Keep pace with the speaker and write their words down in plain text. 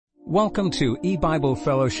Welcome to E-Bible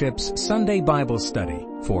Fellowship's Sunday Bible Study.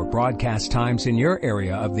 For broadcast times in your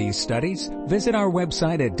area of these studies, visit our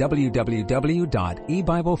website at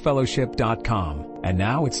www.ebiblefellowship.com. And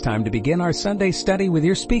now it's time to begin our Sunday study with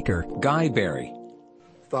your speaker, Guy Berry.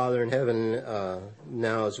 Father in heaven,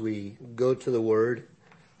 now as we go to the Word,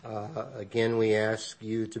 again we ask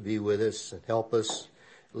you to be with us and help us,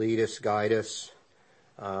 lead us, guide us.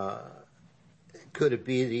 Could it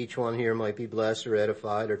be that each one here might be blessed or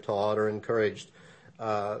edified or taught or encouraged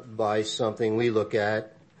by something we look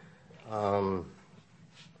at? What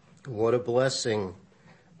a blessing,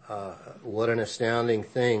 what an astounding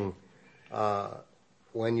thing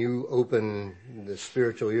when you open the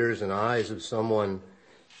spiritual ears and eyes of someone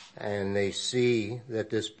and they see that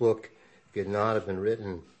this book could not have been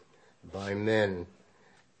written by men,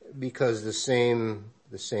 because the same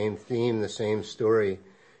theme, the same story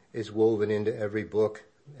is woven into every book,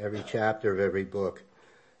 every chapter of every book.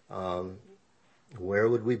 Where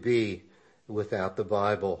would we be without the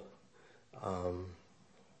Bible?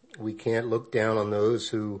 We can't look down on those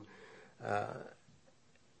who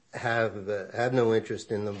have no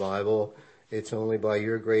interest in the Bible. It's only by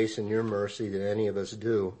your grace and your mercy that any of us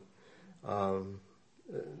do.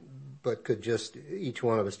 But could just each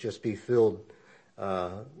one of us just be filled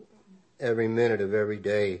every minute of every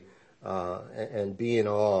day and be in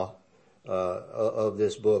awe of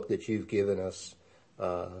this book that you've given us.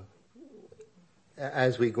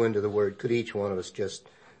 As we go into the Word, could each one of us just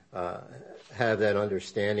have that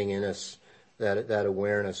understanding in us, that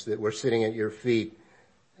awareness that we're sitting at your feet,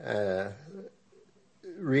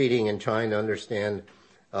 reading and trying to understand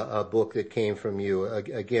a book that came from you.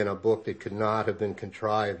 Again, a book that could not have been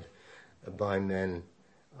contrived by men.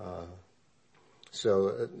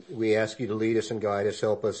 So we ask you to lead us and guide us,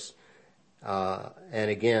 help us. And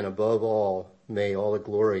again, above all, may all the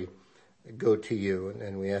glory go to you.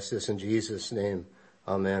 And we ask this in Jesus' name.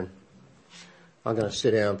 Amen. I'm going to sit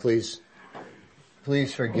down. Please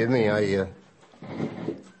forgive me.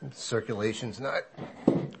 Circulation's not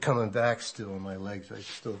coming back still in my legs. I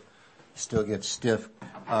still get stiff.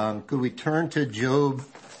 Could we turn to Job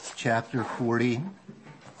chapter 40?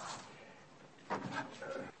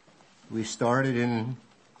 We started in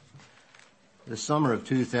the summer of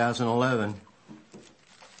 2011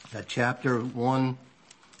 at chapter 1,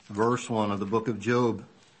 verse 1 of the book of Job.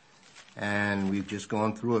 And we've just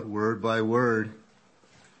gone through it word by word.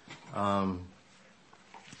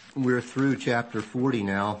 We're through chapter 40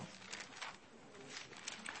 now.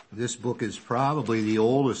 This book is probably the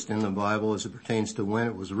oldest in the Bible as it pertains to when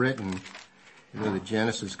it was written. You know, the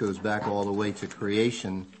Genesis goes back all the way to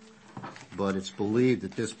creation, but it's believed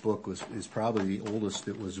that this book is probably the oldest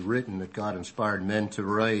that was written, that God inspired men to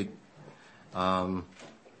write.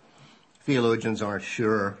 Theologians aren't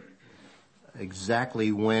sure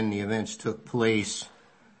exactly when the events took place.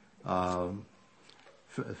 From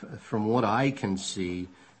what I can see,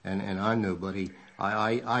 and I'm nobody,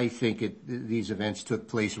 I think these events took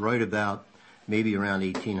place right about maybe around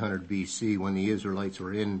 1800 BC when the Israelites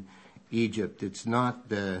were in Egypt. It's not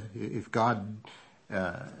if God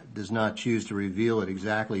does not choose to reveal it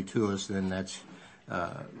exactly to us, then that's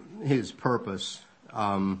his purpose.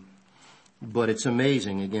 But it's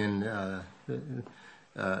amazing. Again,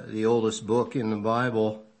 the oldest book in the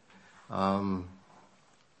Bible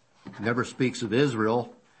never speaks of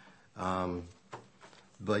Israel,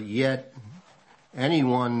 but yet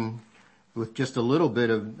anyone with just a little bit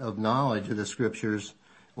of knowledge of the Scriptures,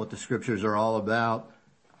 what the Scriptures are all about,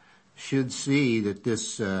 should see that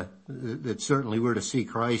that certainly we're to see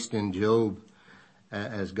Christ in Job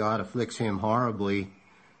as God afflicts him horribly,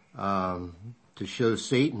 to show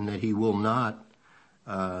Satan that he will not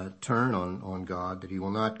turn on God, that he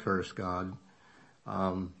will not curse God.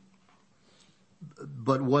 But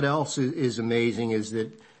what else is amazing is that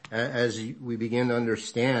as we begin to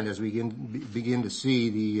understand, as we begin to see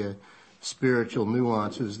the spiritual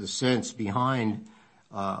nuances, the sense behind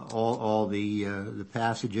all the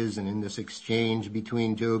passages, and in this exchange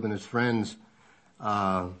between Job and his friends,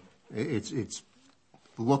 it's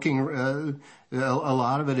looking, a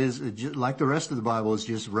lot of it is, like the rest of the Bible, is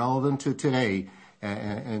just relevant to today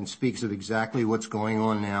and speaks of exactly what's going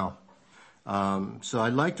on now. So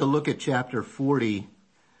I'd like to look at chapter 40,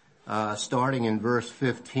 starting in verse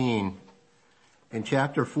 15. In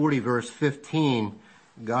chapter 40, verse 15,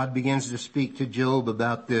 God begins to speak to Job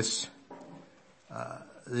about this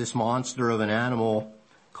monster of an animal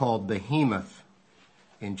called Behemoth.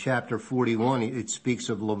 In chapter 41, it speaks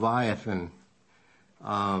of Leviathan.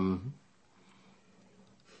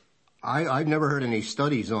 I've never heard any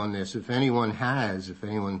studies on this. If anyone has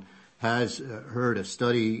heard a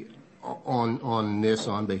study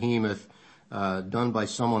on Behemoth, done by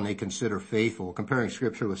someone they consider faithful, comparing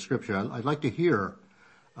Scripture with Scripture. I'd like to hear,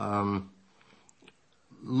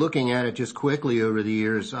 looking at it just quickly over the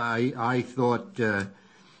years, I thought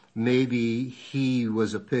maybe he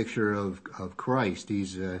was a picture of Christ.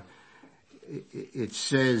 It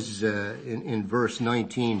says in verse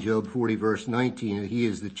 19, Job 40 verse 19, he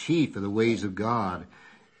is the chief of the ways of God.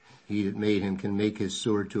 He that made him can make his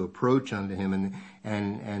sword to approach unto him.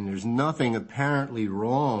 And there's nothing apparently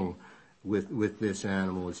wrong with this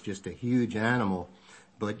animal. It's just a huge animal.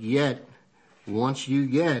 But yet, once you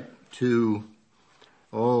get to,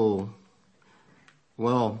 almost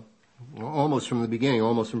from the beginning,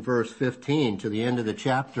 almost from verse 15 to the end of the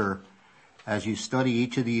chapter, as you study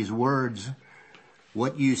each of these words,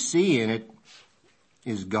 what you see in it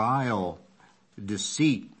is guile,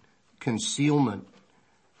 deceit, concealment.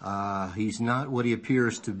 He's not what he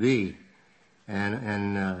appears to be.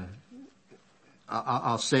 And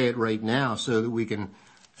I'll say it right now so that we can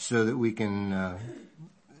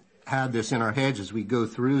have this in our heads as we go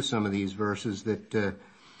through some of these verses, that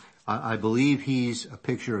I believe he's a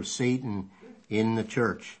picture of Satan in the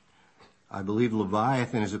church. I believe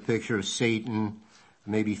Leviathan is a picture of Satan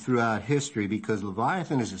maybe throughout history, because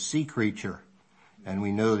Leviathan is a sea creature, and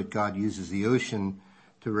we know that God uses the ocean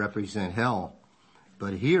to represent hell.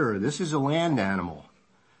 But here, this is a land animal.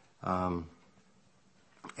 And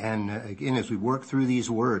again, as we work through these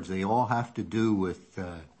words, they all have to do with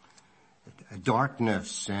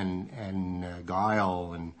darkness and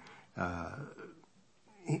guile, and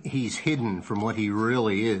he's hidden from what he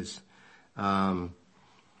really is.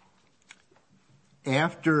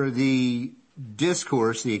 After the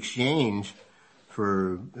discourse, the exchange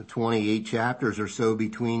for 28 chapters or so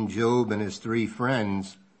between Job and his three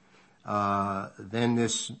friends, then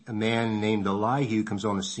this man named Elihu comes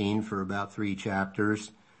on the scene for about 3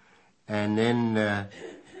 chapters, and then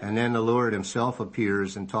the Lord himself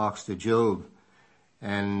appears and talks to Job,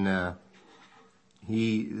 and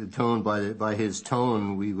by his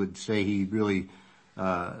tone, we would say he really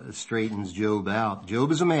straightens Job out.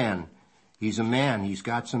 Job is a man. He's a man. He's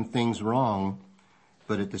got some things wrong,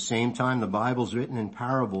 but at the same time, the Bible's written in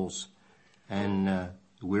parables, and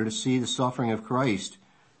we're to see the suffering of Christ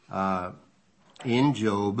in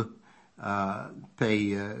Job.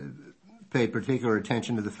 Pay particular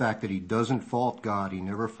attention to the fact that he doesn't fault God. He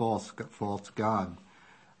never faults God.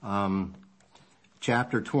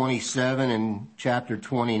 Chapter 27 and chapter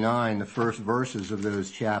 29, the first verses of those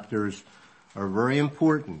chapters, are very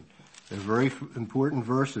important. They're very important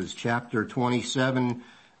verses. Chapter 27,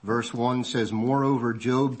 verse 1 says, "Moreover,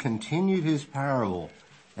 Job continued his parable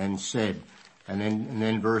and said," and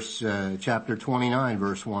then chapter 29,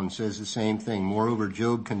 verse 1 says the same thing. "Moreover,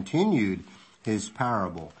 Job continued his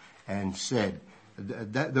parable and said."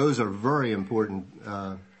 Those are very important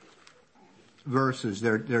verses.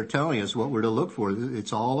 They're telling us what we're to look for.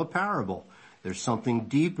 It's all a parable. There's something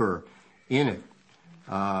deeper in it.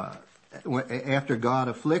 After God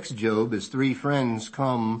afflicts Job, his 3 friends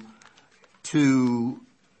come to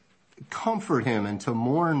comfort him and to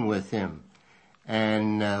mourn with him.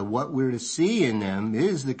 And what we're to see in them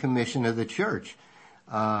is the commission of the church.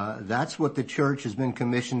 That's what the church has been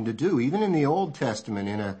commissioned to do, even in the Old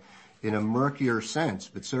Testament in a murkier sense,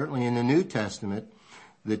 but certainly in the New Testament,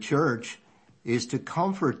 the church is to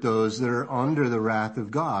comfort those that are under the wrath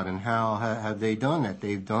of God. And how have they done that?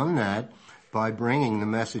 They've done that by bringing the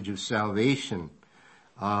message of salvation.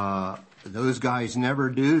 Those guys never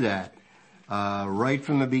do that. Right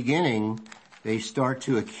from the beginning, they start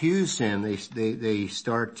to accuse him. They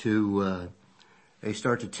start to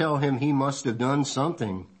tell him he must have done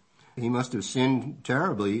something. He must have sinned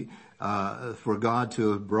terribly for God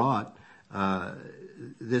to have brought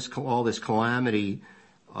all this calamity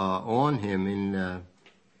on him.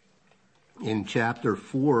 In chapter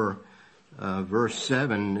 4, verse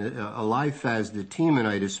 7, Eliphaz the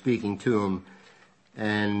Temanite is speaking to him,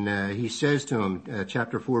 and he says to him,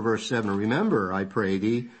 chapter 4, verse 7, "Remember, I pray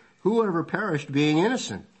thee, whoever perished being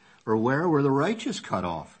innocent, or where were the righteous cut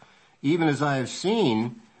off? Even as I have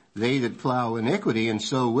seen, they that plow iniquity and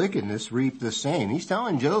sow wickedness reap the same." He's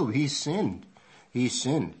telling Job he's sinned. He's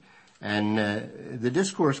sinned. And the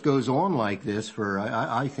discourse goes on like this for,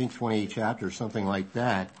 I think, 28 chapters, something like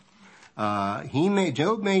that.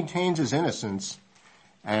 Job maintains his innocence,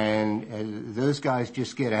 and those guys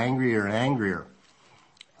just get angrier and angrier.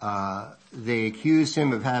 They accuse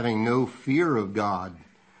him of having no fear of God.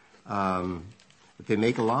 But they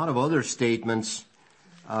make a lot of other statements,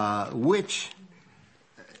 in which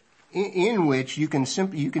you can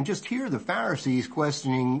just hear the Pharisees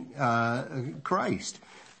questioning Christ.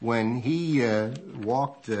 when he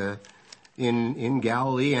walked in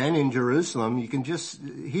Galilee and in Jerusalem, you can just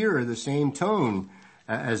hear the same tone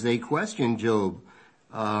as they question Job.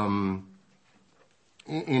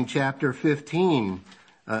 In chapter 15,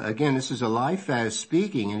 again, this is Eliphaz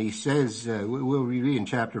speaking, and he says, we'll read in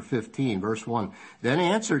chapter 15, verse 1. Then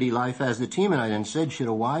answered Eliphaz the Temanite and said, should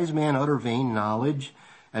a wise man utter vain knowledge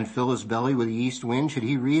and fill his belly with the east wind? Should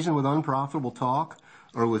he reason with unprofitable talk,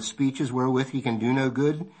 or with speeches wherewith he can do no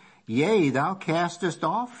good? Yea, thou castest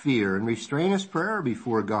off fear and restrainest prayer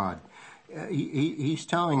before God. He's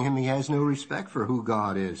telling him he has no respect for who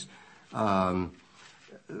God is.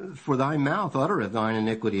 For thy mouth uttereth thine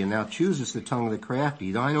iniquity, and thou choosest the tongue of the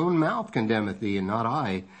crafty. Thine own mouth condemneth thee, and not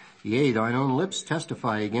I. Yea, thine own lips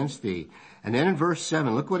testify against thee. And then in verse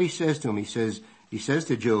 7, look what he says to him. He says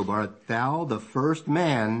to Job, art thou the first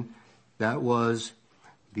man that was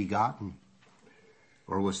begotten?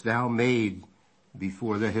 Or wast thou made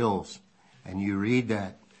before the hills? And you read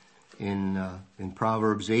that in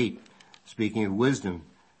Proverbs 8, speaking of wisdom.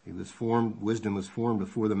 Wisdom was formed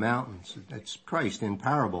before the mountains. That's Christ in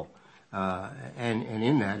parable. And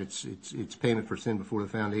in that, it's payment for sin before the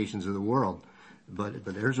foundations of the world. But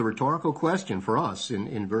there's a rhetorical question for us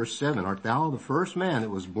in verse 7. Art thou the first man that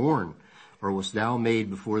was born, or wast thou made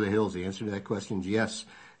before the hills? The answer to that question is yes.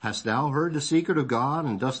 Hast thou heard the secret of God,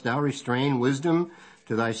 and dost thou restrain wisdom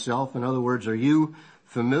to thyself? In other words, are you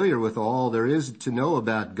familiar with all there is to know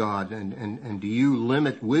about God, and do you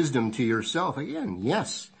limit wisdom to yourself? Again,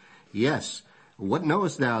 yes. What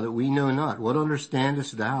knowest thou that we know not? What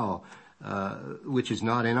understandest thou which is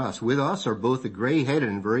not in us? With us are both the gray-headed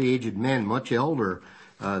and very aged men, much elder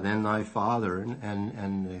than thy father.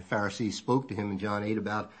 And the Pharisees spoke to him in John 8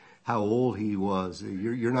 about how old he was.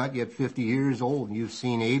 You're not yet 50 years old, and you've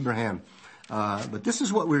seen Abraham. But this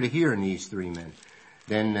is what we're to hear in these three men.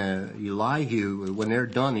 Then Elihu, when they're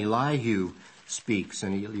done, Elihu speaks,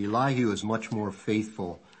 and Elihu is much more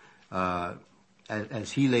faithful.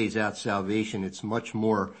 As he lays out salvation, it's much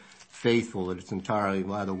more faithful, that it's entirely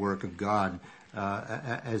by the work of God.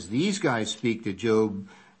 As these guys speak to Job,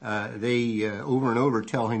 they over and over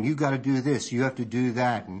tell him, you got to do this, you have to do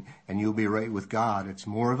that, and you'll be right with God. It's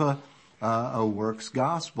more of a works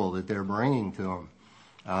gospel that they're bringing to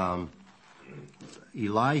him.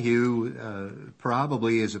 Elihu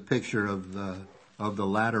probably is a picture of the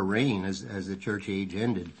latter rain as the church age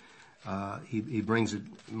ended. He brings it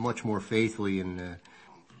much more faithfully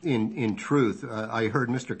in truth. I heard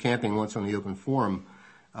Mr. Camping once on the open forum.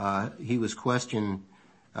 He was questioned.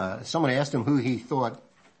 Someone asked him who he thought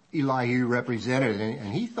Elihu represented,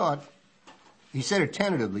 and he said it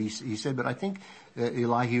tentatively. He said, but I think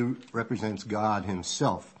Elihu represents God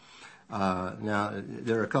himself. Now,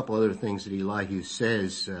 there are a couple other things that Elihu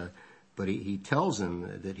says, but he tells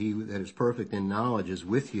him that is perfect in knowledge is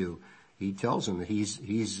with you. He tells him that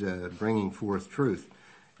he's bringing forth truth,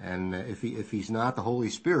 and if he's not the Holy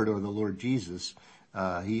Spirit or the Lord Jesus,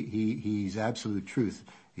 he's absolute truth.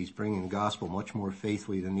 He's bringing the gospel much more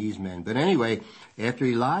faithfully than these men. But anyway, after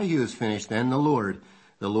Elihu is finished, then the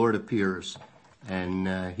Lord appears,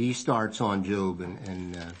 and he starts on Job,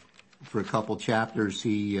 and for a couple chapters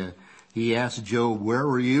he asks Job, where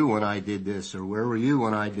were you when I did this, or where were you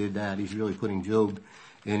when I did that? He's really putting Job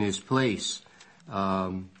in his place.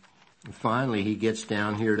 Finally, he gets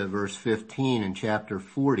down here to verse 15 in chapter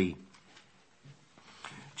 40.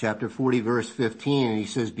 Chapter 40, verse 15, and he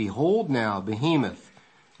says, behold now, Behemoth,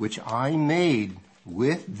 which I made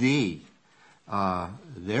with thee.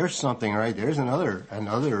 There's something, right? There's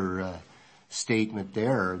another statement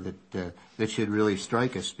there that should really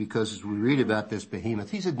strike us, because as we read about this Behemoth,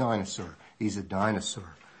 he's a dinosaur.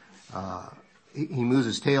 He moves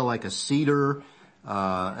his tail like a cedar,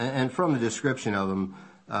 and from the description of him,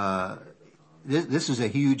 this is a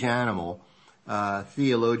huge animal.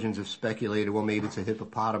 Theologians have speculated, well, maybe it's a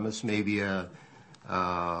hippopotamus, maybe an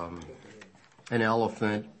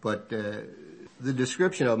elephant, but the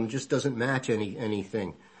description of him just doesn't match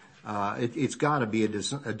anything. It's got to be a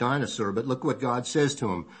dinosaur. But look what God says to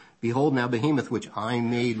him. Behold now, Behemoth, which I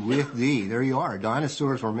made with thee. There you are.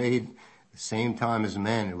 Dinosaurs were made the same time as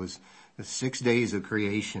men. It was the 6 days of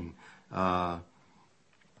creation. But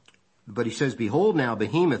he says, behold now,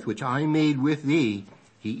 Behemoth, which I made with thee,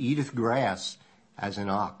 he eateth grass as an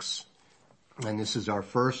ox. And this is our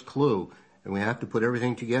first clue. And we have to put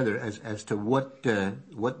everything together as to what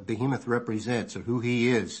Behemoth represents, or who he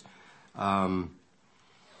is.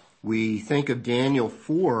 We think of Daniel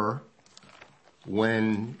 4,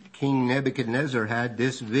 when King Nebuchadnezzar had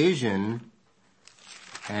this vision,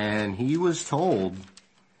 and he was told,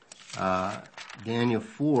 Daniel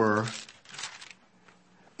 4,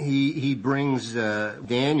 he brings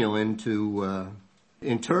Daniel in to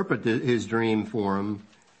interpret his dream for him.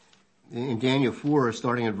 In Daniel 4,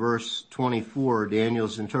 starting at verse 24,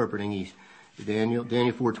 Daniel's interpreting. Daniel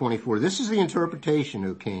 4:24. This is the interpretation,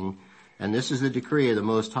 O king, and this is the decree of the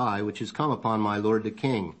Most High, which has come upon my lord the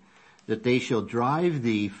king, that they shall drive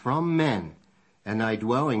thee from men, and thy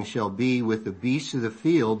dwelling shall be with the beasts of the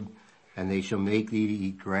field, and they shall make thee to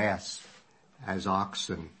eat grass as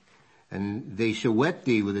oxen. And they shall wet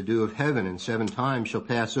thee with the dew of heaven, and 7 times shall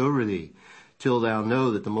pass over thee, till thou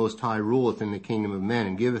know that the Most High ruleth in the kingdom of men,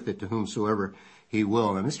 and giveth it to whomsoever he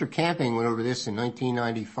will. Now, Mr. Camping went over this in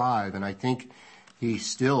 1995, and I think he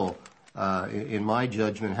still, in my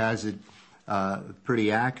judgment, has it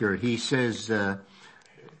pretty accurate. He says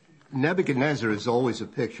Nebuchadnezzar is always a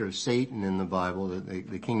picture of Satan in the Bible.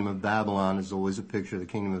 The kingdom of Babylon is always a picture of the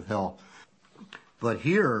kingdom of hell. But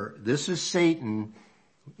here, this is Satan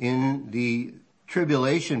in the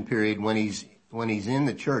tribulation period when he's in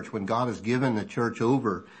the church, when God has given the church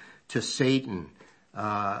over to Satan.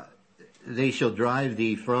 They shall drive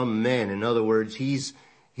thee from men. In other words, he's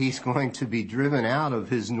going to be driven out of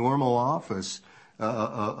his normal office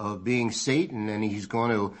of being Satan, and he's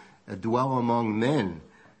going to dwell among men.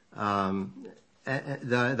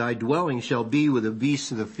 Thy dwelling shall be with the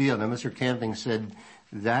beasts of the field. Now, Mr. Camping said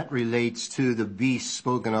that relates to the beasts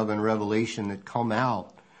spoken of in Revelation that come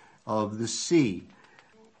out of the sea.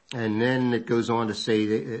 And then it goes on to say,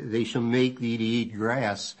 they shall make thee to eat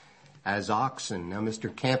grass as oxen. Now,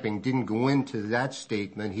 Mr. Camping didn't go into that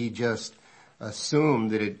statement. He just assumed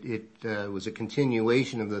that it was a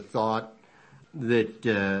continuation of the thought that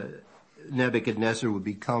Nebuchadnezzar would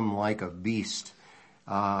become like a beast.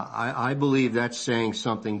 I believe that's saying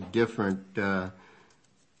something different.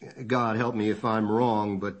 God help me if I'm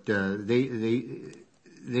wrong, but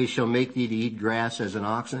they shall make thee to eat grass as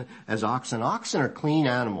oxen. Oxen are clean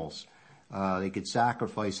animals. They could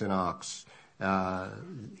sacrifice an ox.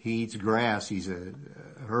 He eats grass. He's a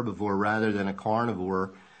herbivore rather than a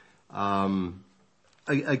carnivore.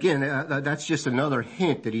 Again, that's just another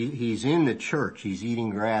hint that he's in the church. He's eating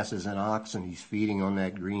grass as an oxen. He's feeding on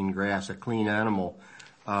that green grass, a clean animal.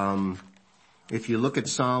 If you look at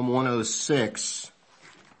Psalm 106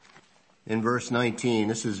 in verse 19,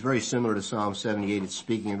 this is very similar to Psalm 78. It's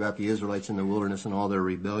speaking about the Israelites in the wilderness and all their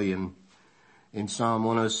rebellion. In Psalm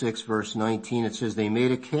 106 verse 19, it says, they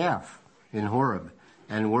made a calf in Horeb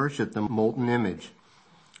and worshipped the molten image.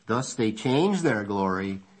 Thus they changed their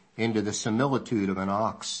glory into the similitude of an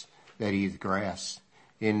ox that eats grass.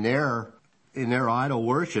 In their idol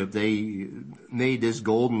worship, they made this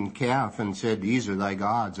golden calf and said, these are thy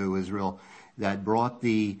gods, O Israel, that brought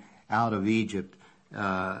thee out of Egypt.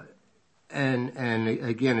 And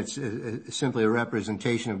again, it's simply a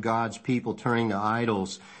representation of God's people turning to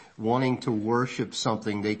idols, wanting to worship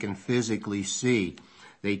something they can physically see.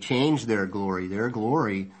 They changed their glory. Their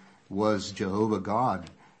glory was Jehovah God,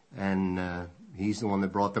 and he's the one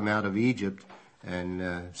that brought them out of Egypt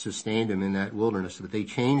and sustained them in that wilderness. But they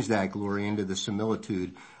changed that glory into the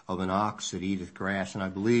similitude of an ox that eateth grass. And I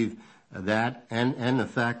believe that and the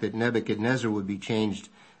fact that Nebuchadnezzar would be changed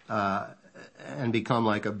and become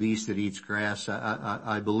like a beast that eats grass,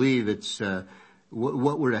 I believe it's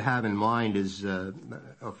what we're to have in mind is a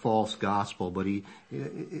false gospel, but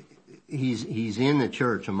he's in the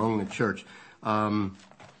church, among the church.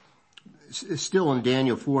 Still in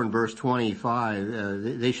Daniel 4 and verse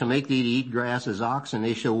 25, they shall make thee to eat grass as oxen,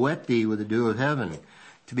 they shall wet thee with the dew of heaven.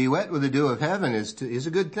 To be wet with the dew of heaven is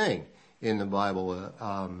a good thing in the Bible.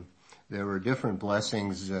 There were different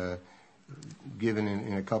blessings given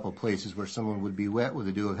in a couple of places where someone would be wet with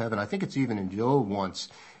the dew of heaven. I think it's even in Job once.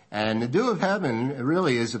 And the dew of heaven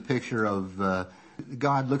really is a picture of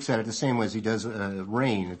God looks at it the same way as he does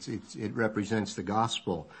rain. It represents the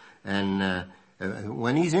gospel. And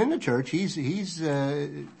when he's in the church, he's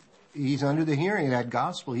under the hearing of that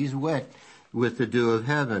gospel. He's wet with the dew of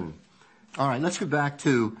heaven. All right, let's go back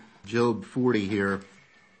to Job 40 here.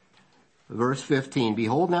 Verse 15,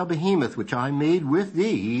 behold now Behemoth, which I made with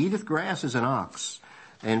thee, he eateth grass as an ox.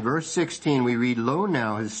 And verse 16 we read, lo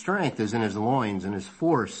now his strength is in his loins, and his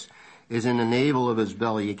force is in the navel of his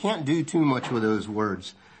belly. You can't do too much with those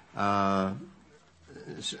words. Some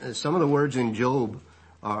of the words in Job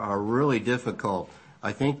are really difficult.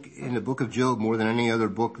 I think in the book of Job, more than any other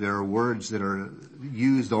book, there are words that are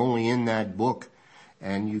used only in that book,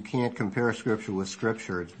 and you can't compare Scripture with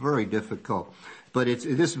Scripture. It's very difficult. But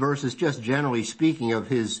this verse is just generally speaking of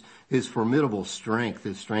his formidable strength.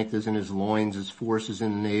 His strength is in his loins, his force is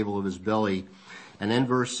in the navel of his belly. And then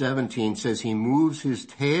verse 17 says he moves his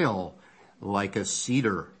tail like a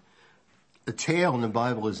cedar. A tail in the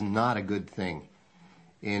Bible is not a good thing.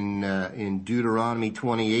 In Deuteronomy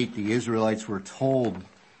 28, the Israelites were told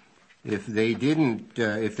if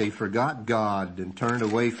they forgot God and turned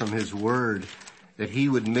away from His word, that He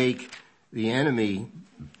would make the enemy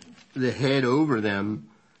the head over them,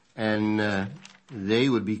 and they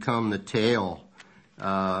would become the tail.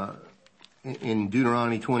 In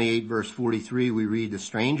Deuteronomy 28 verse 43, we read, the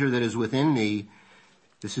stranger that is within thee,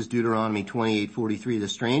 this is Deuteronomy 28:43, the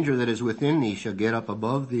stranger that is within thee shall get up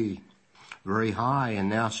above thee very high,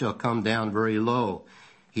 and thou shalt come down very low.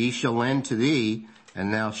 He shall lend to thee,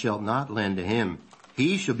 and thou shalt not lend to him.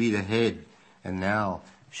 He shall be the head, and thou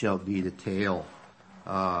shalt be the tail.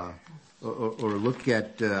 Or look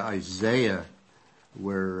at Isaiah,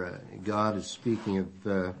 where God is speaking of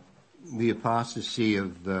the apostasy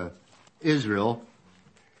of Israel.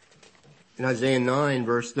 In Isaiah 9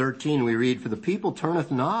 verse 13 we read, for the people turneth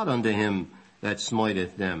not unto him that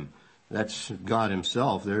smiteth them. That's God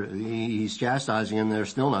Himself. He's chastising them, they're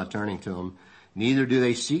still not turning to Him. Neither do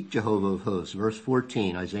they seek Jehovah of hosts. Verse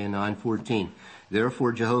 14, Isaiah 9:14.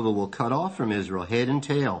 Therefore Jehovah will cut off from Israel head and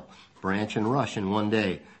tail, branch and rush in one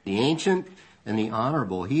day. The ancient and the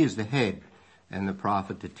honorable, he is the head, and the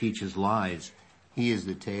prophet that teaches lies, he is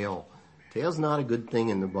the tail. Tail's not a good thing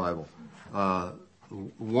in the Bible.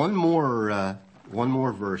 One more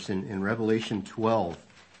verse in Revelation 12.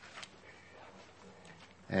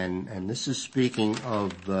 And this is speaking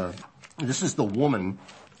of, this is the woman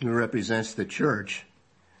who represents the church.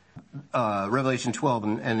 Revelation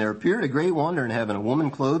 12, and there appeared a great wonder in heaven, a woman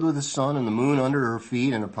clothed with the sun and the moon under her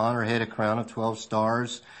feet, and upon her head a crown of 12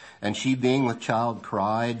 stars. And she being with child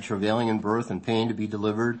cried, travailing in birth and pain to be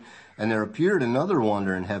delivered. And there appeared another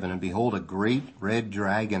wonder in heaven, and behold, a great red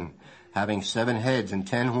dragon, having 7 heads and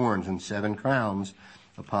 10 horns and 7 crowns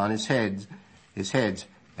upon his heads,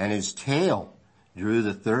 and his tail drew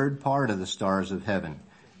the third part of the stars of heaven,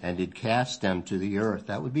 and did cast them to the earth.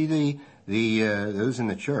 That would be those in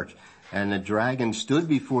the church. And the dragon stood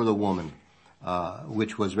before the woman,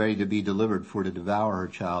 which was ready to be delivered for to devour her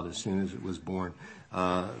child as soon as it was born.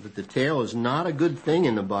 But the tail is not a good thing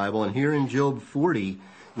in the Bible. And here in Job 40,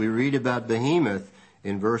 we read about Behemoth.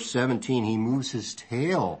 In verse 17, he moves his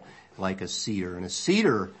tail like a cedar. And a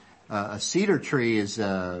cedar tree is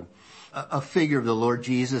a figure of the Lord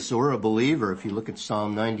Jesus or a believer. If you look at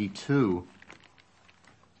Psalm 92,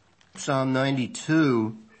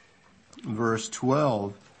 verse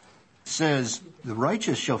 12 says, the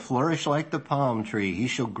righteous shall flourish like the palm tree. He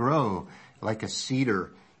shall grow like a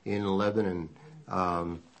cedar in Lebanon.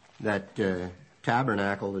 That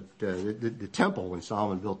tabernacle, the temple, when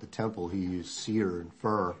Solomon built the temple, he used cedar and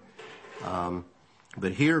fir.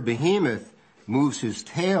 But here Behemoth moves his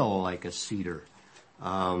tail like a cedar.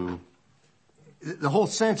 The whole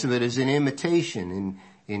sense of it is in imitation,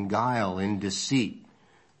 in guile, in deceit.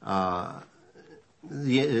 Job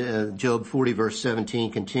 40 verse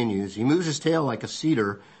 17 continues, he moves his tail like a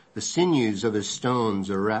cedar, the sinews of his stones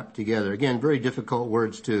are wrapped together. Again, very difficult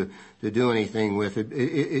words to do anything with.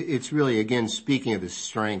 It's really, again, speaking of his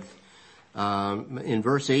strength. In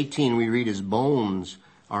verse 18 we read, his bones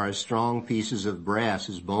are as strong pieces of brass.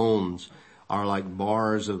 His bones are like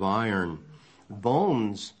bars of iron.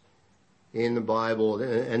 Bones in the Bible,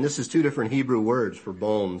 and this is 2 different Hebrew words for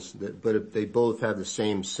bones, but they both have the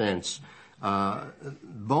same sense.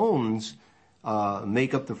 Bones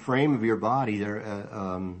make up the frame of your body.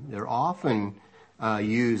 They're often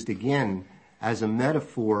used again as a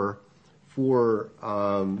metaphor for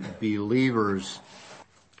believers.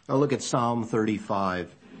 I'll look at Psalm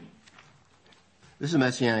 35. This is a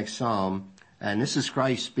messianic psalm, and this is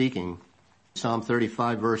Christ speaking. Psalm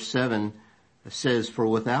 35 verse 7 says, for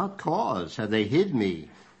without cause have they hid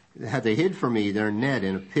for me their net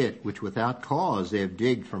in a pit, which without cause they have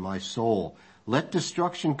digged for my soul. Let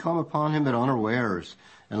destruction come upon him at unawares,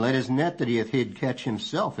 and let his net that he hath hid catch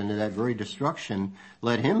himself into that very destruction.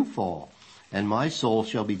 Let him fall. And my soul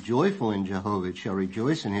shall be joyful in Jehovah, it shall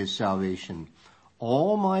rejoice in his salvation.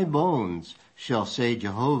 All my bones shall say,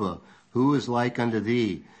 Jehovah, who is like unto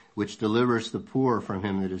thee, which delivers the poor from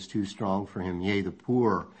him that is too strong for him, yea, the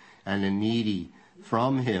poor and the needy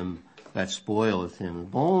from him that spoileth him. The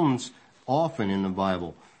bones often in the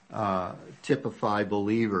Bible typify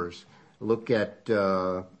believers. Look at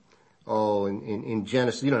in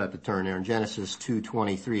Genesis, you don't have to turn there. In Genesis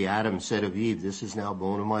 2:23, Adam said of Eve, this is now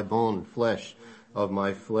bone of my bone and flesh of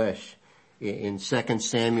my flesh. In 2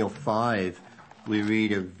 Samuel 5, we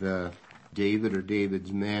read of David or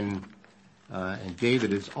David's men, and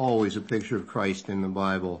David is always a picture of Christ in the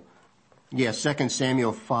Bible. 2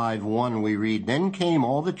 Samuel 5:1 we read, then came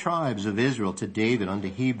all the tribes of Israel to David unto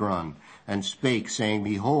Hebron, and spake, saying,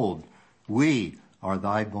 behold, we are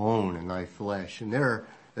thy bone and thy flesh. And there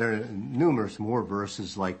are numerous more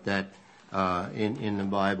verses like that in the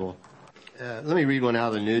Bible. Let me read one out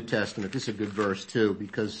of the New Testament. This is a good verse too,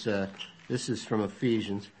 because this is from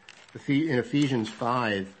Ephesians. In Ephesians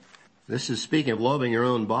 5, this is speaking of loving your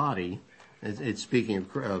own body. It's speaking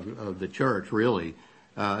of the church, really.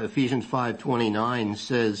 Ephesians 5:29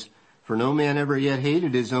 says, "For no man ever yet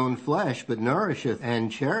hated his own flesh, but nourisheth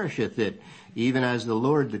and cherisheth it, even as the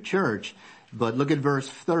Lord the church." But look at verse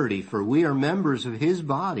 30. "For we are members of his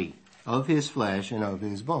body, of his flesh, and of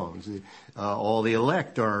his bones." All the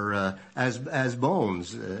elect are as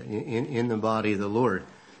bones in the body of the Lord.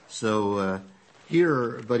 So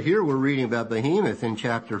here we're reading about Behemoth in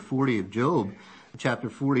chapter 40 of Job. Chapter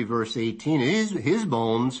 40, verse 18. His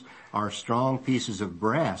bones are strong pieces of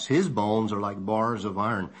brass. His bones are like bars of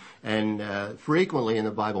iron. And frequently in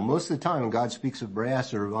the Bible, most of the time when God speaks of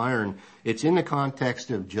brass or of iron, it's in the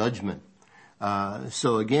context of judgment.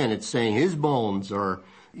 So again, it's saying his bones are,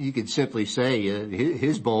 you could simply say,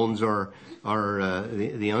 his bones are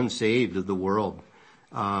the unsaved of the world.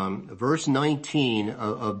 Verse 19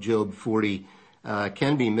 of Job 40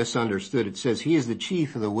 can be misunderstood. It says, "He is the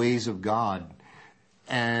chief of the ways of God."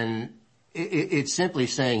 And it's simply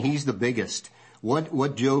saying he's the biggest. What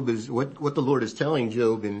the Lord is telling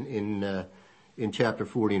Job in chapter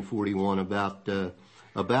 40 and 41 about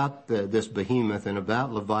this behemoth and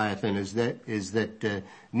about Leviathan is that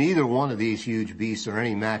neither one of these huge beasts are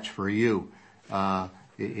any match for you.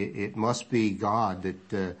 It must be God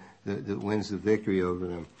that wins the victory over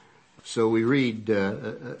them. So we read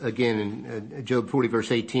again in Job 40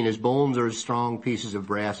 verse 18, "His bones are as strong pieces of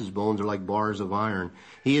brass, his bones are like bars of iron.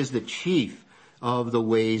 He is the chief of the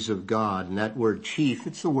ways of God." And that word chief,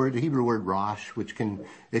 it's the Hebrew word rosh,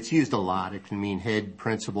 it's used a lot. It can mean head,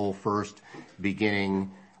 principal, first, beginning.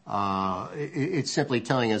 It's simply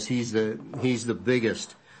telling us he's the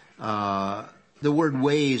biggest. The word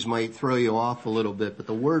ways might throw you off a little bit, but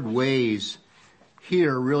the word ways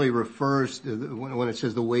here really refers to, when it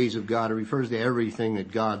says the ways of God, it refers to everything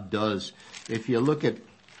that God does. If you look at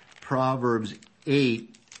Proverbs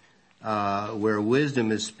 8, where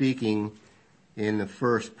wisdom is speaking in the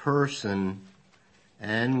first person,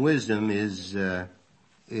 and wisdom is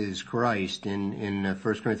Christ. In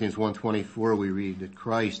 1 Corinthians 1:24 we read that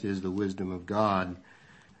Christ is the wisdom of God.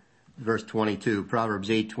 Verse 22,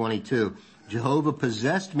 Proverbs 8:22, "Jehovah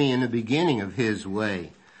possessed me in the beginning of his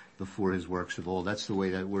way, before his works of old." That's the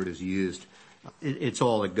way that word is used. It's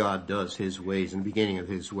all that God does, his ways, and the beginning of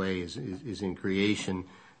his way is in creation.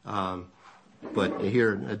 But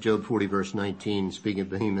here, Job 40 verse 19, speaking of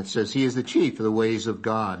Behemoth, says, "He is the chief of the ways of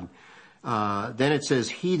God." Then it says,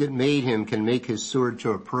 "He that made him can make his sword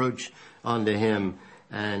to approach unto him."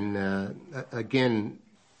 And again,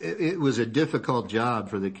 it was a difficult job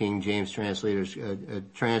for the King James translators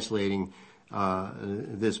translating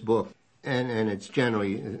this book. And it's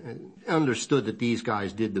generally understood that these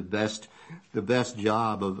guys did the best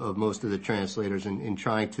job of most of the translators in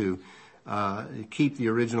trying to keep the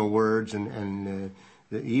original words and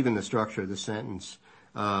even the structure of the sentence.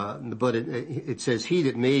 But it says, "He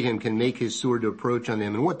that made him can make his sword to approach on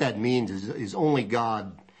him." And what that means is only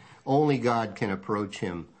God can approach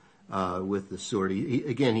him with the sword.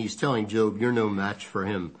 Again, he's telling Job, you're no match for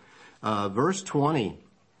him. Verse 20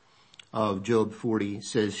 of Job 40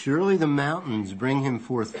 says, "Surely the mountains bring him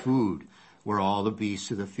forth food, where all the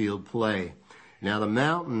beasts of the field play." Now the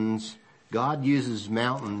mountains, God uses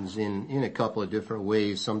mountains in a couple of different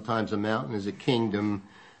ways. Sometimes a mountain is a kingdom.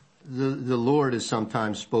 The Lord is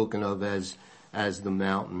sometimes spoken of as the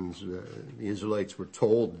mountains. The Israelites were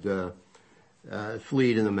told,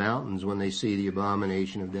 flee to the mountains when they see the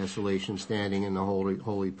abomination of desolation standing in the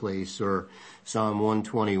holy place. Or Psalm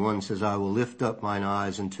 121 says, "I will lift up mine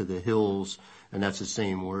eyes unto the hills," and that's the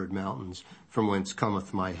same word, mountains, "from whence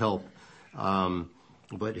cometh my help."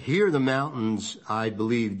 But here the mountains, I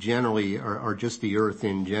believe, generally are just the earth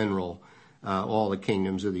in general. All the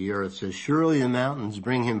kingdoms of the earth. It says, "Surely the mountains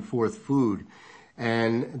bring him forth food."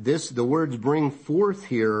 And the words "bring forth"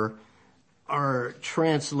 here are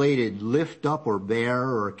translated lift up or bear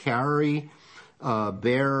or carry,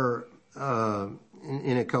 bear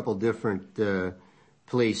in a couple different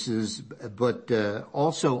places, but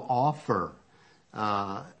also offer.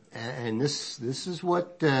 And this is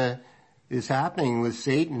what is happening with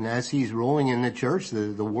Satan as he's ruling in the church.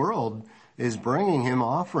 The world is bringing him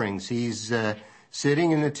offerings. He's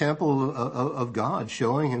sitting in the temple of God,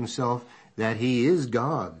 showing himself that he is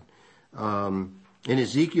God. In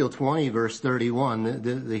Ezekiel 20 verse 31,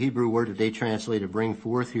 the Hebrew word that they translated "bring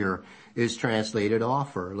forth" here is translated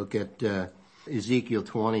 "offer." Look at Ezekiel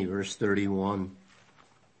 20 verse 31.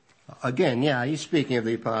 Again, yeah, he's speaking of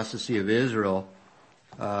the apostasy of Israel.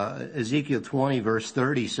 Ezekiel 20 verse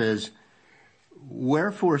 30 says,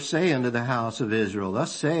 "Wherefore say unto the house of Israel,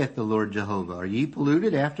 Thus saith the Lord Jehovah, Are ye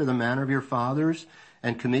polluted after the manner of your fathers,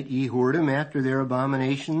 and commit ye whoredom after their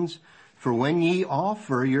abominations? For when ye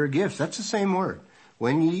offer your gifts," that's the same word,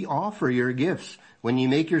 "when ye offer your gifts, when ye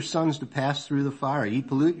make your sons to pass through the fire, ye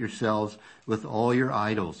pollute yourselves with all your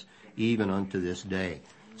idols, even unto this day."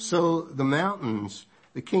 So the mountains,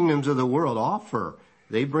 the kingdoms of the world offer,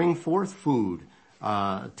 they bring forth food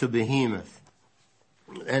to Behemoth.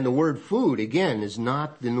 And the word food, again, is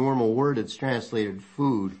not the normal word that's translated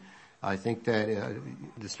food. I think that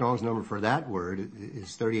the Strong's number for that word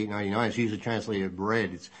is 3899. It's usually translated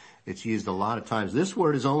bread. It's used a lot of times. This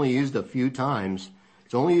word is only used a few times.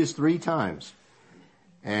 It's only used 3 times.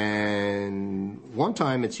 And one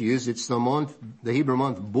time it's used, it's the Hebrew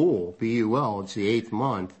month Bul, B-U-L. It's the 8th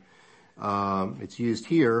month. It's used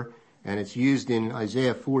here, and it's used in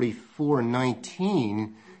Isaiah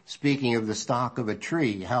 44:19, speaking of the stock of a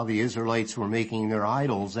tree, how the Israelites were making their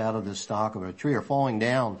idols out of the stock of a tree, or falling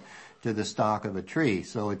down to the stock of a tree.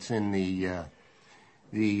 So it's in the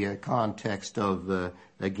context of,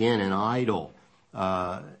 again, an idol.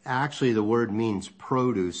 Actually, the word means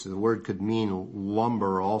produce. The word could mean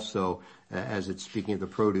lumber also, as it's speaking of the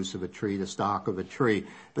produce of a tree, the stock of a tree.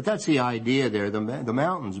 But that's the idea there. The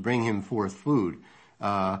mountains bring him forth food.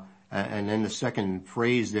 And then the second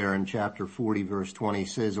phrase there in chapter 40, verse 20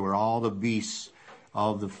 says, "Where all the beasts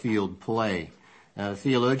of the field play."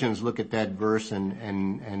 Theologians look at that verse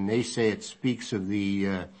and they say it speaks of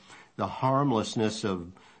the harmlessness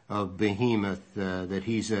of Behemoth, that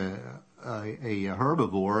he's a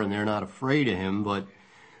herbivore and they're not afraid of him. But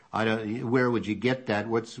where would you get that?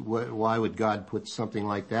 Why would God put something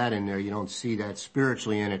like that in there? You don't see that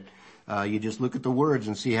spiritually in it. You just look at the words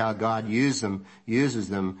and see how God uses them.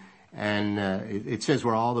 And it says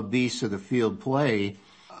where all the beasts of the field play.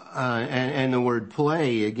 And the word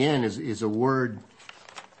play, again, is a word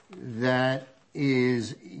that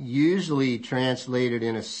is usually translated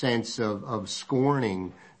in a sense of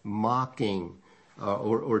scorning, mocking,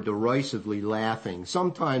 or derisively laughing.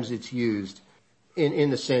 Sometimes it's used in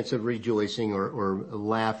the sense of rejoicing or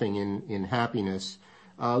laughing in happiness.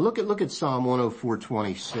 Look at Psalm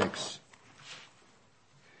 104:26.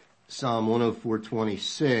 Psalm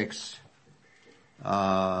 104:26.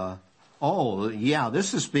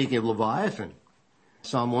 This is speaking of Leviathan.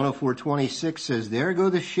 Psalm 104:26 says, "There go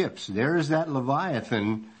the ships. There is that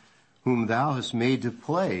Leviathan whom thou hast made to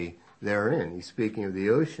play therein." He's speaking of the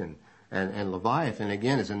ocean. And Leviathan,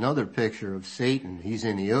 again, is another picture of Satan. He's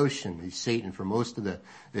in the ocean. He's Satan for most of the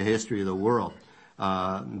history of the world.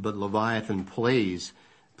 But Leviathan plays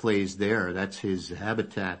there. That's his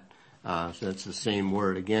habitat. So that's the same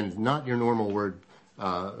word. Again, not your normal word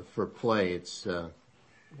for play. It's a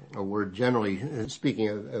word generally speaking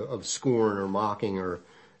of scorn or mocking or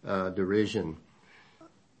derision.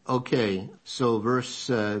 Okay, so verse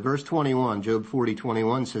 21, Job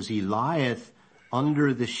 40:21 says, "He lieth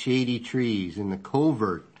under the shady trees in the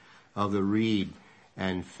covert of the reed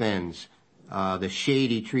and fens." The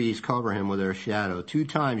shady trees cover him with their shadow. 2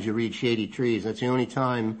 times you read shady trees. That's the only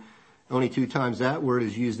 2 times that word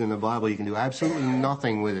is used in the Bible. You can do absolutely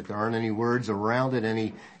nothing with it. There aren't any words around it,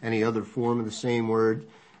 any other form of the same word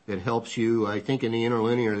that helps you. I think in the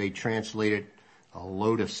interlinear they translate it a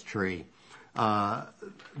lotus tree.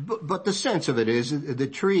 But the sense of it is the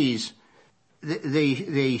trees,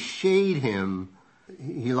 they shade him.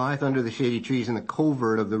 He lieth under the shady trees in the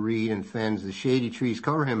covert of the reed and fens. The shady trees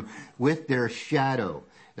cover him with their shadow.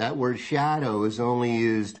 That word shadow is only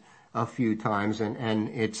used a few times, and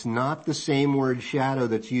it's not the same word shadow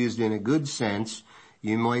that's used in a good sense.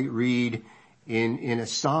 You might read in a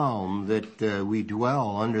psalm that we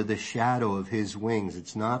dwell under the shadow of his wings.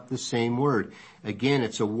 It's not the same word. Again,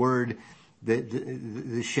 it's a word that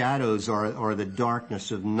the shadows are the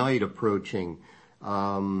darkness of night approaching.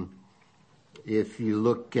 If you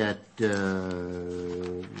look at,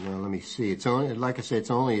 let me see. It's only, like I said,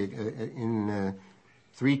 it's only in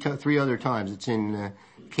three other times. It's in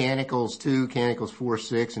Canticles 2, Canticles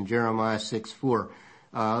 4:6, and Jeremiah 6:4.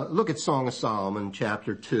 Look at Song of Solomon,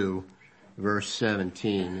 chapter 2, verse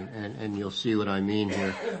 17, and you'll see what I mean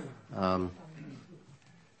here.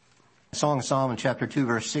 Song of Solomon, chapter 2,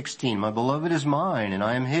 verse 16. "My beloved is mine, and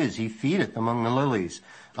I am his. He feedeth among the lilies,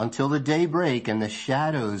 until the day break, and the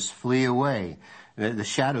shadows flee away." The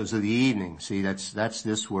shadows of the evening. See, that's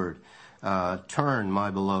this word. "Turn,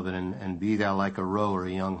 my beloved, and be thou like a roe or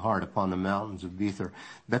a young hart upon the mountains of Bether."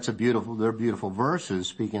 They're beautiful verses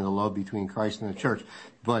speaking of the love between Christ and the church.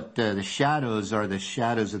 But the shadows are the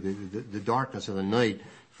shadows of the darkness of the night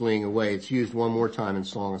fleeing away. It's used one more time in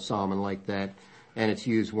Song of Solomon like that, and it's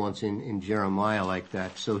used once in Jeremiah like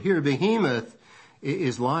that. So here Behemoth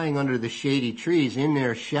is lying under the shady trees in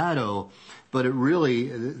their shadow, but it really,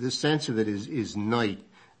 the sense of it is night,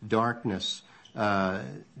 darkness.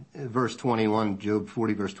 Verse 21, Job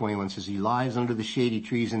 40 verse 21 says, he lies under the shady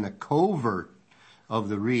trees in the covert of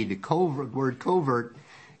the reed. The word covert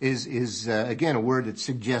is again, a word that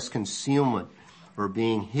suggests concealment or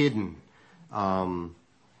being hidden.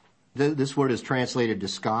 This word is translated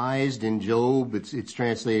disguised in Job. It's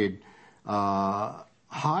translated,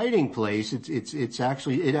 hiding place. It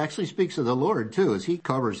actually speaks of the Lord too, as he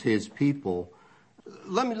covers his people.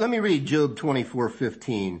 Let me read Job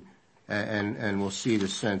 24:15. And we'll see the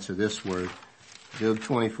sense of this word. Job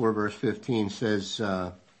 24 verse 15 says,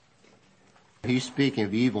 he's speaking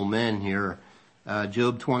of evil men here.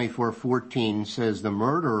 Job 24:14 says, the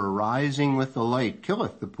murderer rising with the light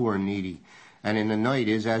killeth the poor and needy, and in the night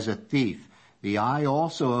is as a thief. The eye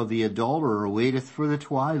also of the adulterer waiteth for the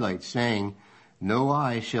twilight, saying, no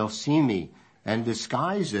eye shall see me, and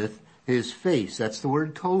disguiseth his face. That's the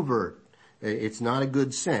word covert. It's not a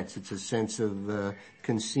good sense. It's a sense of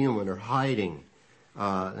concealment or hiding.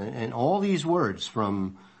 And all these words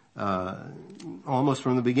from almost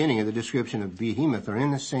from the beginning of the description of Behemoth are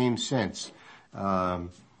in the same sense. Verse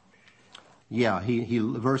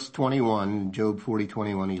 21, Job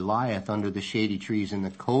 40:21, he lieth under the shady trees in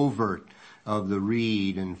the covert of the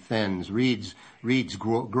reed and fens. Reeds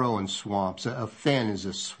grow in swamps. A fen is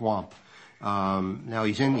a swamp. Now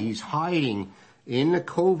he's hiding in the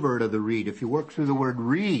covert of the reed. If you work through the word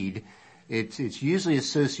reed, it's usually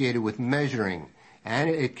associated with measuring, and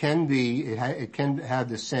it can have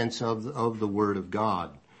the sense of the Word of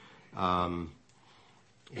God.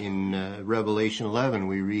 In Revelation 11,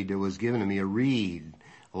 we read, there was given to me a reed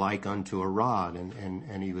like unto a rod,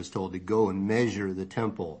 and he was told to go and measure the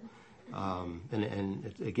temple.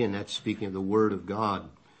 And again, that's speaking of the Word of God.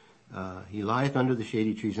 He lieth under the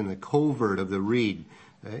shady trees in the covert of the reed.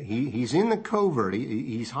 He's in the covert.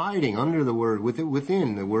 He's hiding under the word,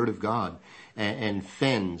 within the Word of God. And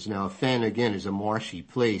fens. Now, a fen again is a marshy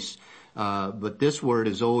place. But this word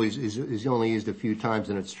is only used a few times,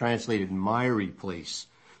 and it's translated miry place,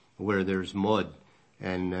 where there's mud.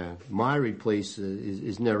 And miry place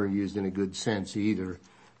is never used in a good sense either.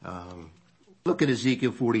 Look at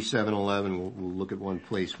Ezekiel 47:11. We'll look at one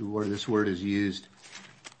place where this word is used.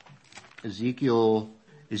 Ezekiel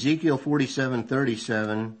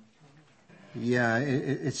 47:37. Yeah,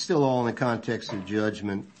 it's still all in the context of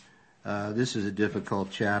judgment. This is a difficult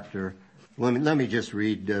chapter. Let me just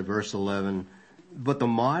read verse 11. But the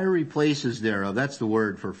miry places thereof, that's the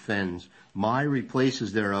word for fens, miry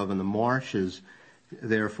places thereof, and the marshes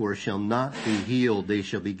therefore shall not be healed, they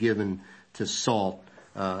shall be given to salt.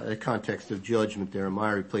 The context of judgment there, a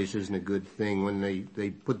miry place isn't a good thing. When they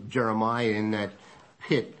put Jeremiah in that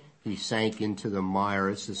pit, he sank into the mire.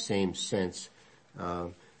 It's the same sense.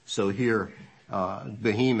 So here,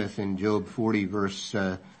 Behemoth in Job 40 verse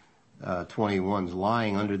 21 is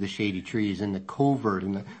lying under the shady trees in the covert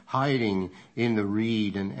and hiding in the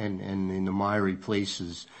reed and in the miry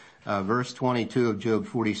places. Verse 22 of Job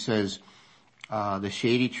 40 says, the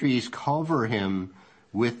shady trees cover him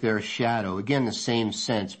with their shadow. Again, the same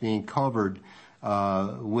sense, being covered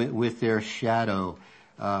with their shadow,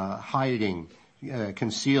 hiding,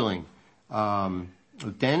 concealing.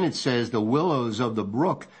 Then it says the willows of the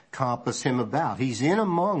brook compass him about. He's in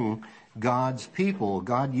among God's people.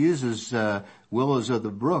 God uses willows of the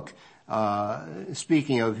brook,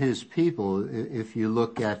 speaking of his people. If you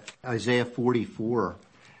look at Isaiah 44.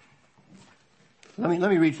 Let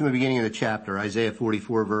me read from the beginning of the chapter, Isaiah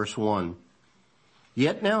 44 verse 1.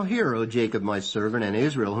 Yet now hear, O Jacob my servant, and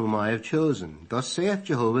Israel whom I have chosen. Thus saith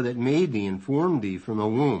Jehovah that made thee and formed thee from the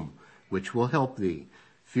womb, which will help thee.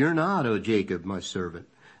 Fear not, O Jacob my servant,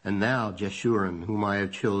 and thou Jeshurun whom I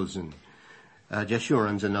have chosen.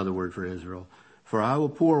 Jeshurun's another word for Israel. For I will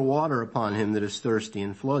pour water upon him that is thirsty,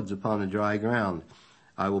 and floods upon the dry ground.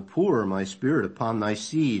 I will pour my spirit upon thy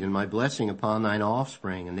seed, and my blessing upon thine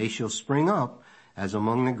offspring, and they shall spring up as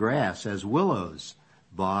among the grass, as willows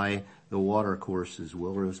by the water courses.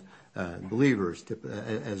 Willows, believers,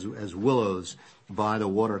 as willows by the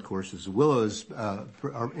water courses. Willows,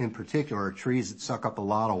 in particular, are trees that suck up a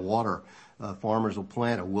lot of water. Farmers will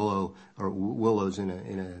plant a willow or willows in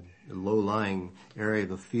a low-lying area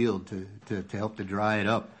of a field to help to dry it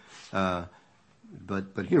up.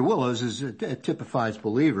 But here willows typifies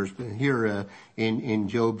believers. But here in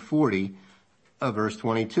Job 40, verse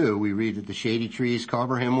 22, we read that the shady trees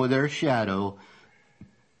cover him with their shadow.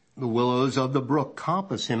 The willows of the brook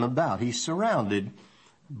compass him about. He's surrounded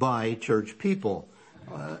by church people.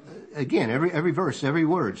 Again, every verse, every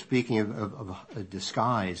word speaking of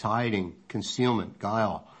disguise, hiding, concealment,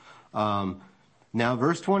 guile. Now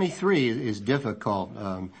verse 23 is difficult.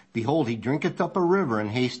 Behold, he drinketh up a river and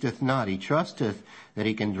hasteth not. He trusteth that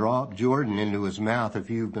he can draw up Jordan into his mouth. If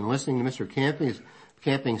you've been listening to Mr.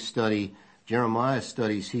 Camping's study, Jeremiah's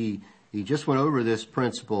studies, he just went over this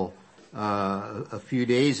principle a few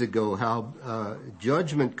days ago, how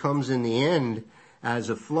judgment comes in the end as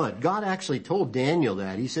a flood. God actually told Daniel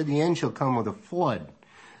that. He said the end shall come with a flood.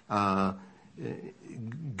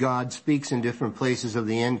 God speaks in different places of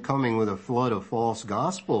the end coming with a flood of false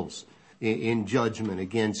gospels in judgment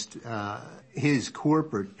against his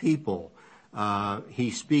corporate people.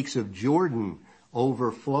 He speaks of Jordan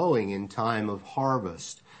overflowing in time of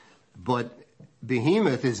harvest. But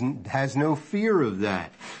Behemoth has no fear of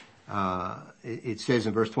that. It says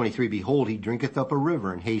in verse 23, behold, he drinketh up a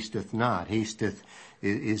river and hasteth not. Hasteth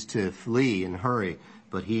is to flee and hurry,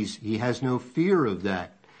 but he has no fear of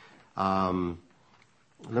that.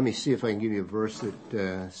 Let me see if I can give you a verse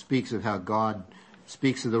that speaks of how God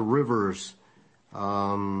speaks of the rivers.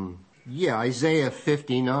 Isaiah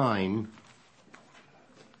 59.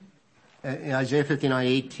 Isaiah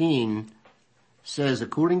 59:18 says,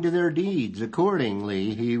 according to their deeds,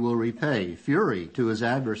 accordingly he will repay. Fury to his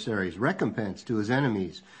adversaries, recompense to his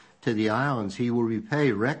enemies. To the islands he will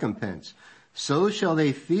repay recompense. So shall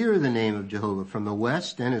they fear the name of Jehovah from the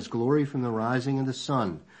west, and his glory from the rising of the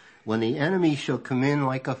sun. When the enemy shall come in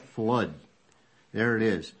like a flood. There it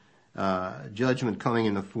is. Judgment coming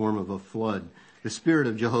in the form of a flood. The Spirit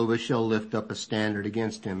of Jehovah shall lift up a standard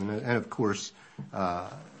against him. And of course,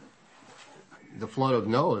 the flood of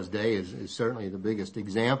Noah's day is certainly the biggest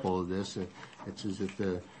example of this. It's as if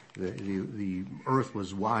the earth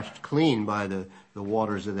was washed clean by the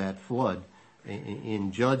waters of that flood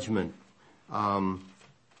in judgment.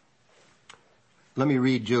 Let me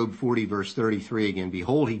read Job 40 verse 33 again.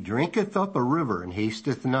 Behold, he drinketh up a river and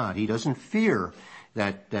hasteth not. He doesn't fear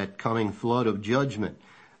that coming flood of judgment.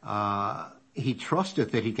 He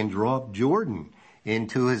trusteth that he can draw up Jordan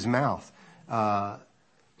into his mouth.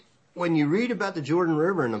 When you read about the Jordan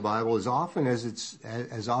River in the Bible, as often as it's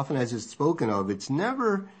spoken of, you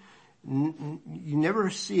never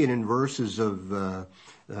see it in verses of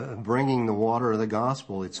bringing the water of the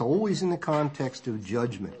gospel. It's always in the context of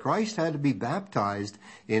judgment. Christ had to be baptized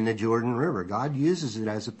in the Jordan River. God uses it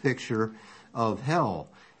as a picture of hell.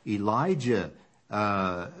 Elijah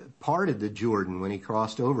parted the Jordan when he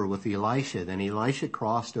crossed over with Elisha. Then Elisha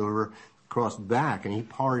crossed back, and he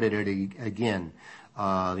parted it again.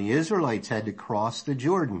 The Israelites had to cross the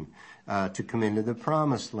Jordan to come into the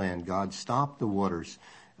promised land. God stopped the waters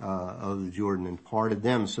of the Jordan and parted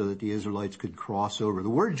them so that the Israelites could cross over. The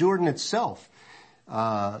word Jordan itself,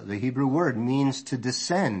 the Hebrew word, means to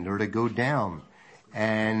descend or to go down.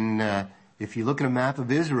 And if you look at a map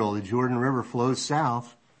of Israel, the Jordan River flows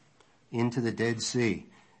south into the Dead Sea.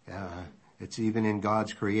 It's even in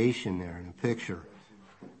God's creation there in the picture.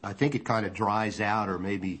 I think it kind of dries out or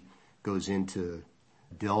maybe goes into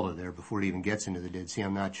delta there before it even gets into the Dead Sea.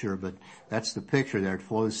 I'm not sure, but that's the picture there. It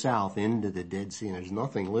flows south into the Dead Sea, and there's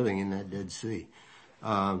nothing living in that Dead Sea.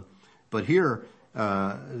 But here,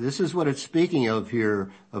 this is what it's speaking of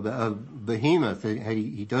here, of Behemoth.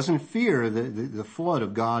 He doesn't fear the flood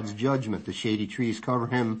of God's judgment. The shady trees cover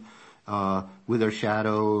him with their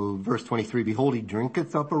shadow. Verse 23, behold, he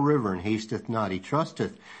drinketh up a river and hasteth not. He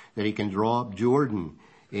trusteth that he can draw up Jordan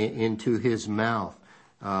into his mouth.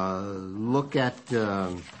 Look at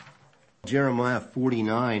Jeremiah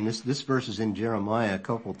 49. This verse is in Jeremiah a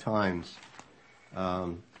couple times.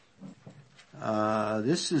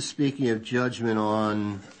 This is speaking of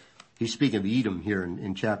judgment he's speaking of Edom here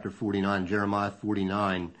in chapter 49, Jeremiah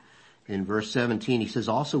 49. In verse 17 he says,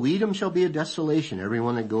 also Edom shall be a desolation.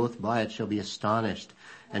 Everyone that goeth by it shall be astonished,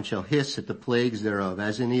 and shall hiss at the plagues thereof,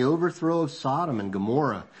 as in the overthrow of Sodom and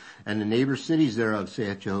Gomorrah, and the neighbor cities thereof,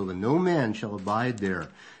 saith Jehovah. No man shall abide there,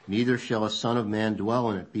 neither shall a son of man dwell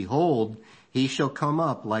in it. Behold, he shall come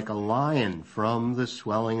up like a lion from the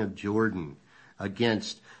swelling of Jordan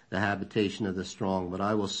against the habitation of the strong. But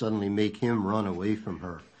I will suddenly make him run away from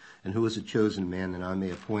her. And who is a chosen man that I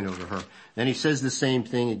may appoint over her? Then he says the same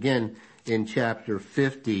thing again in chapter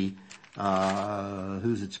 50.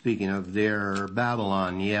 Who's it speaking of there?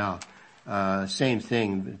 Babylon, yeah. Same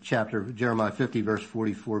thing, Jeremiah 50 verse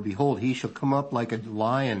 44. Behold, he shall come up like a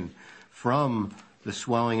lion from the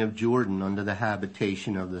swelling of Jordan unto the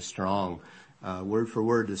habitation of the strong. Word for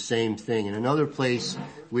word, the same thing. In another place,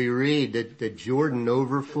 we read that Jordan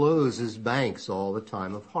overflows his banks all the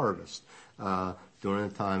time of harvest, during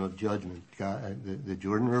the time of judgment. The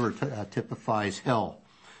Jordan River typifies hell.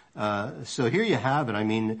 So here you have it. I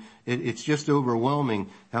mean, it's just overwhelming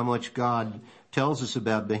how much God tells us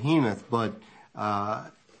about Behemoth, but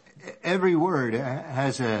every word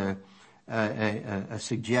has a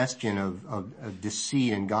suggestion of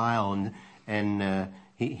deceit and guile, and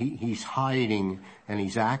he's hiding and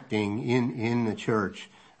he's acting in the church,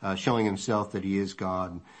 showing himself that he is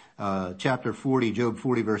God. Chapter 40, Job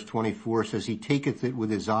 40 verse 24 says, he taketh it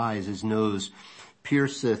with his eyes, his nose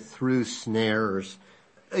pierceth through snares.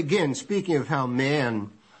 Again, speaking of how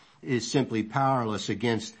man is simply powerless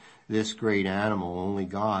against this great animal, only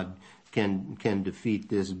God can defeat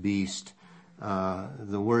this beast.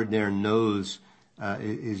 The word there, nose,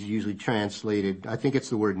 is usually translated, I think it's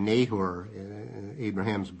the word Nahor,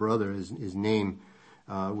 Abraham's brother. His name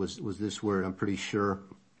was this word, I'm pretty sure.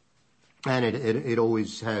 And it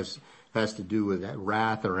always has to do with that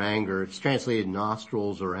wrath or anger. It's translated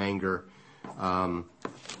nostrils or anger.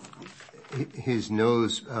 His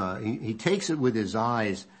nose, he takes it with his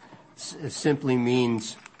eyes, simply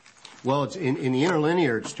means, well, it's in the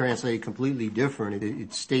interlinear, it's translated completely different.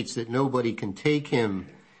 It states that nobody can take him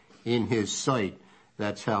in his sight.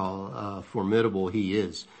 That's how formidable he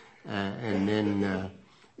is. And then,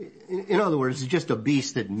 in other words, it's just a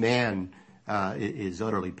beast that man is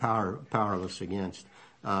utterly powerless against.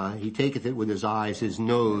 He taketh it with his eyes, his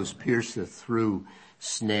nose pierceth through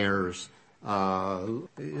snares.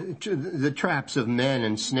 The traps of men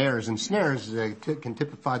and snares can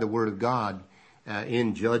typify the word of God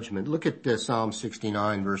in judgment. Look at Psalm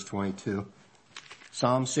 69 verse 22.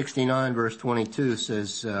 Psalm 69 verse 22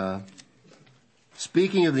 says,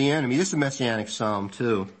 speaking of the enemy, this is a messianic psalm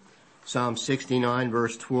too. Psalm 69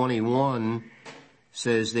 verse 21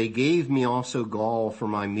 says, they gave me also gall for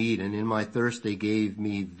my meat, and in my thirst they gave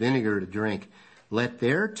me vinegar to drink. Let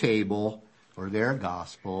their table, or their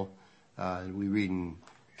gospel, we read in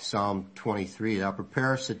Psalm 23, thou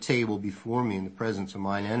preparest a table before me in the presence of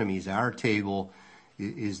mine enemies. Our table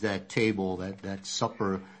is that table, that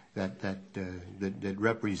supper that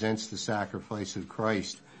represents the sacrifice of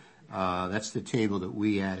Christ. That's the table that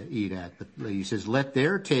we eat at. But he says, let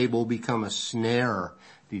their table become a snare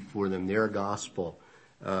before them, their gospel.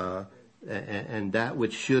 And that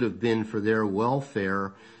which should have been for their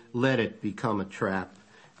welfare, let it become a trap.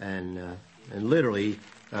 And literally,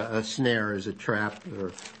 a snare is a trap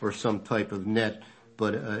or some type of net.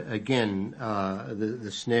 But again,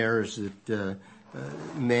 the snares that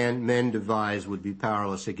men devise would be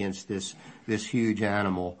powerless against this huge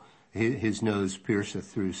animal. His nose pierceth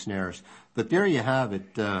through snares. But there you have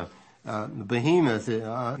it. Behemoth,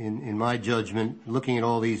 in my judgment, looking at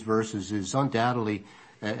all these verses, is undoubtedly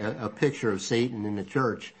a picture of Satan in the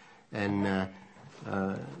church. And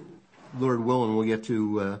Lord willing, we'll get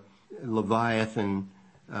to Leviathan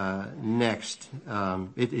next.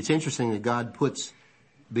 It's interesting that God puts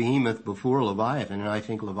Behemoth before Leviathan, and I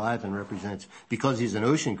think Leviathan represents, because he's an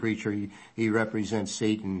ocean creature, he represents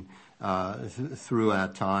Satan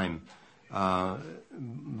throughout time.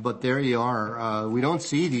 But there you are. We don't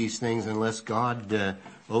see these things unless God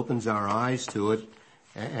opens our eyes to it.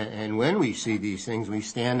 And when we see these things, we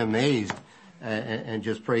stand amazed and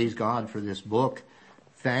just praise God for this book.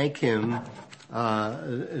 Thank Him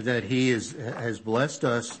that He has blessed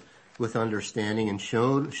us with understanding and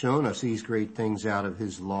shown us these great things out of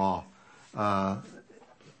His law. And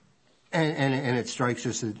it strikes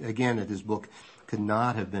us again that this book could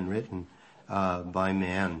not have been written by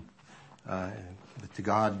man. But to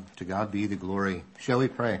God be the glory. Shall we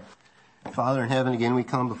pray? Father in heaven, again we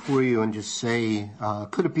come before you and just say,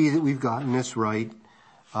 could it be that we've gotten this right?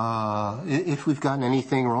 If we've gotten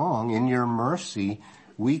anything wrong, in your mercy,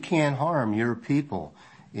 we can't harm your people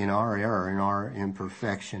in our error, in our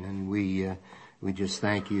imperfection, and we just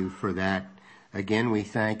thank you for that. Again, we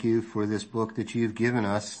thank you for this book that you've given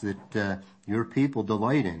us that your people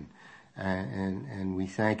delight in, and we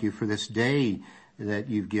thank you for this day that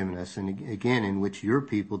you've given us, and again, in which your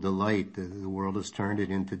people delight. The world has turned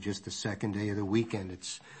it into just the second day of the weekend.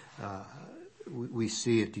 It's we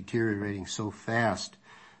see it deteriorating so fast,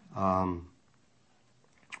 but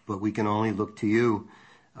we can only look to you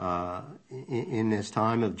in this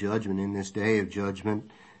time of judgment, in this day of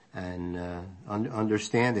judgment, and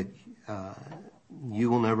understand that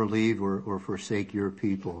you will never leave or forsake your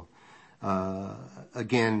people.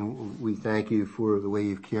 Again, we thank you for the way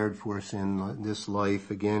you've cared for us in this life.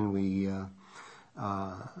 Again, we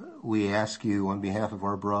ask you on behalf of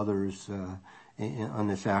our brothers on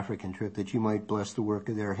this African trip that you might bless the work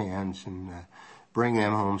of their hands and bring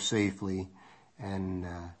them home safely. And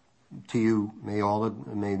to you may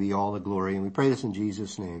be all the glory. And we pray this in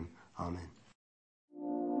Jesus' name. Amen.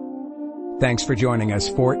 Thanks for joining us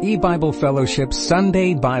for E-Bible Fellowship's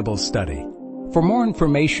Sunday Bible Study. For more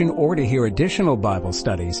information or to hear additional Bible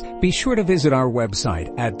studies, be sure to visit our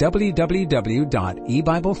website at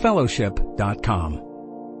www.ebiblefellowship.com.